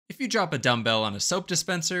If you drop a dumbbell on a soap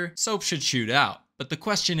dispenser, soap should shoot out. But the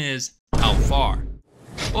question is, how far?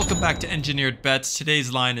 Welcome back to Engineered Bets.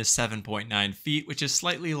 Today's line is 7.9 feet, which is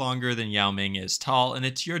slightly longer than Yao Ming is tall, and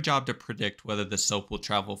it's your job to predict whether the soap will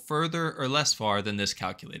travel further or less far than this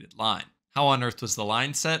calculated line. How on earth was the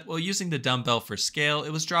line set? Well, using the dumbbell for scale,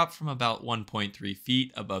 it was dropped from about 1.3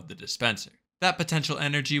 feet above the dispenser. That potential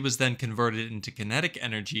energy was then converted into kinetic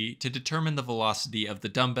energy to determine the velocity of the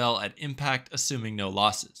dumbbell at impact, assuming no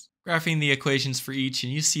losses. Graphing the equations for each,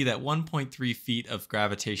 and you see that 1.3 feet of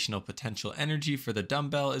gravitational potential energy for the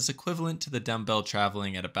dumbbell is equivalent to the dumbbell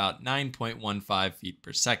traveling at about 9.15 feet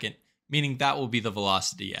per second, meaning that will be the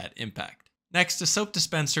velocity at impact. Next, a soap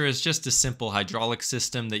dispenser is just a simple hydraulic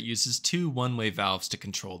system that uses two one-way valves to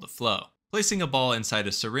control the flow. Placing a ball inside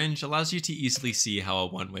a syringe allows you to easily see how a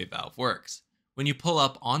one-way valve works. When you pull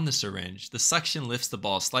up on the syringe, the suction lifts the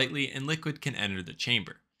ball slightly and liquid can enter the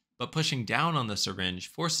chamber. But pushing down on the syringe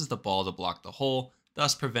forces the ball to block the hole,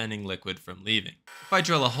 thus preventing liquid from leaving. If I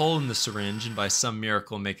drill a hole in the syringe and by some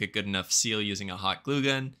miracle make a good enough seal using a hot glue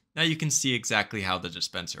gun, now you can see exactly how the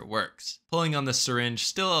dispenser works. Pulling on the syringe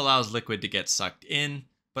still allows liquid to get sucked in,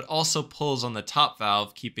 but also pulls on the top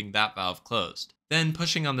valve, keeping that valve closed. Then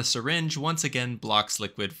pushing on the syringe once again blocks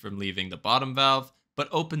liquid from leaving the bottom valve, but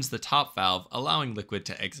opens the top valve, allowing liquid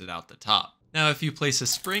to exit out the top. Now, if you place a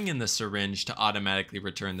spring in the syringe to automatically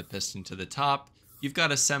return the piston to the top, you've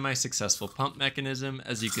got a semi-successful pump mechanism,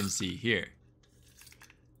 as you can see here.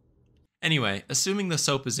 Anyway, assuming the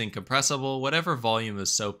soap is incompressible, whatever volume of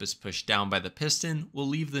soap is pushed down by the piston will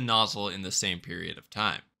leave the nozzle in the same period of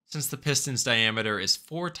time. Since the piston's diameter is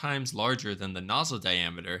 4 times larger than the nozzle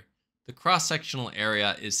diameter, the cross-sectional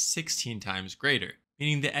area is 16 times greater,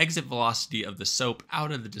 meaning the exit velocity of the soap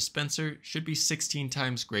out of the dispenser should be 16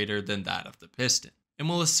 times greater than that of the piston. And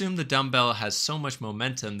we'll assume the dumbbell has so much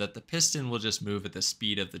momentum that the piston will just move at the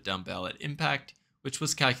speed of the dumbbell at impact, which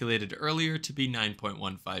was calculated earlier to be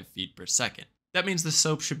 9.15 feet per second. That means the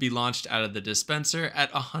soap should be launched out of the dispenser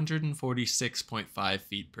at 146.5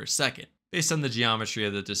 feet per second. Based on the geometry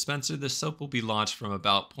of the dispenser, the soap will be launched from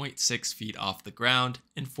about 0.6 feet off the ground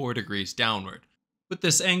and 4 degrees downward. With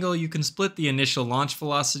this angle, you can split the initial launch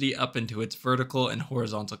velocity up into its vertical and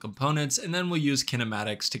horizontal components, and then we'll use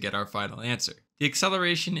kinematics to get our final answer. The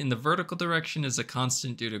acceleration in the vertical direction is a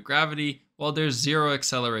constant due to gravity, while there's zero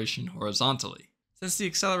acceleration horizontally. Since the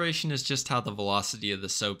acceleration is just how the velocity of the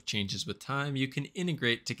soap changes with time, you can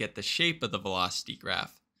integrate to get the shape of the velocity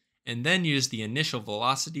graph, and then use the initial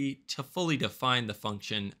velocity to fully define the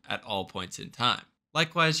function at all points in time.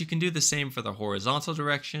 Likewise, you can do the same for the horizontal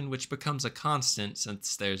direction, which becomes a constant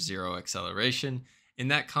since there's zero acceleration, and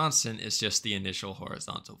that constant is just the initial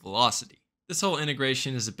horizontal velocity. This whole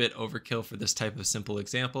integration is a bit overkill for this type of simple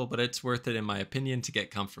example, but it's worth it in my opinion to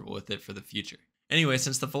get comfortable with it for the future. Anyway,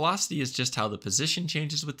 since the velocity is just how the position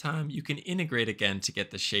changes with time, you can integrate again to get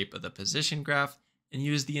the shape of the position graph and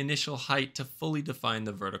use the initial height to fully define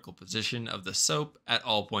the vertical position of the soap at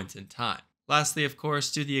all points in time. Lastly, of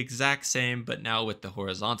course, do the exact same, but now with the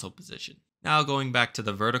horizontal position. Now going back to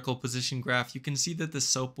the vertical position graph, you can see that the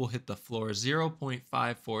soap will hit the floor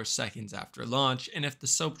 0.54 seconds after launch, and if the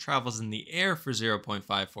soap travels in the air for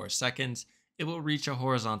 0.54 seconds, it will reach a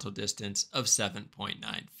horizontal distance of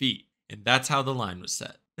 7.9 feet. And that's how the line was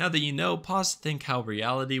set. Now that you know, pause to think how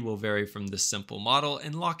reality will vary from this simple model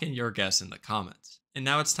and lock in your guess in the comments. And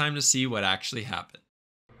now it's time to see what actually happened.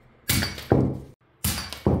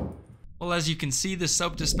 Well, as you can see, the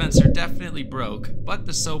soap dispenser definitely broke, but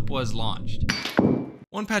the soap was launched.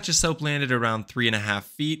 One patch of soap landed around 3.5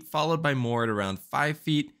 feet, followed by more at around 5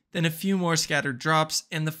 feet, then a few more scattered drops,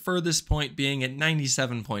 and the furthest point being at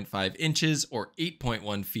 97.5 inches or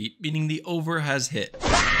 8.1 feet, meaning the over has hit.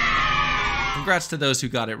 Congrats to those who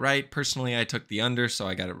got it right. Personally, I took the under, so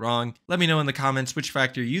I got it wrong. Let me know in the comments which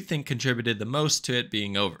factor you think contributed the most to it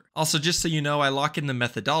being over. Also, just so you know, I lock in the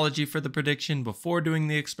methodology for the prediction before doing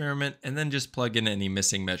the experiment, and then just plug in any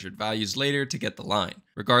missing measured values later to get the line,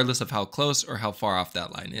 regardless of how close or how far off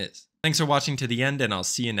that line is. Thanks for watching to the end, and I'll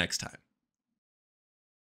see you next time.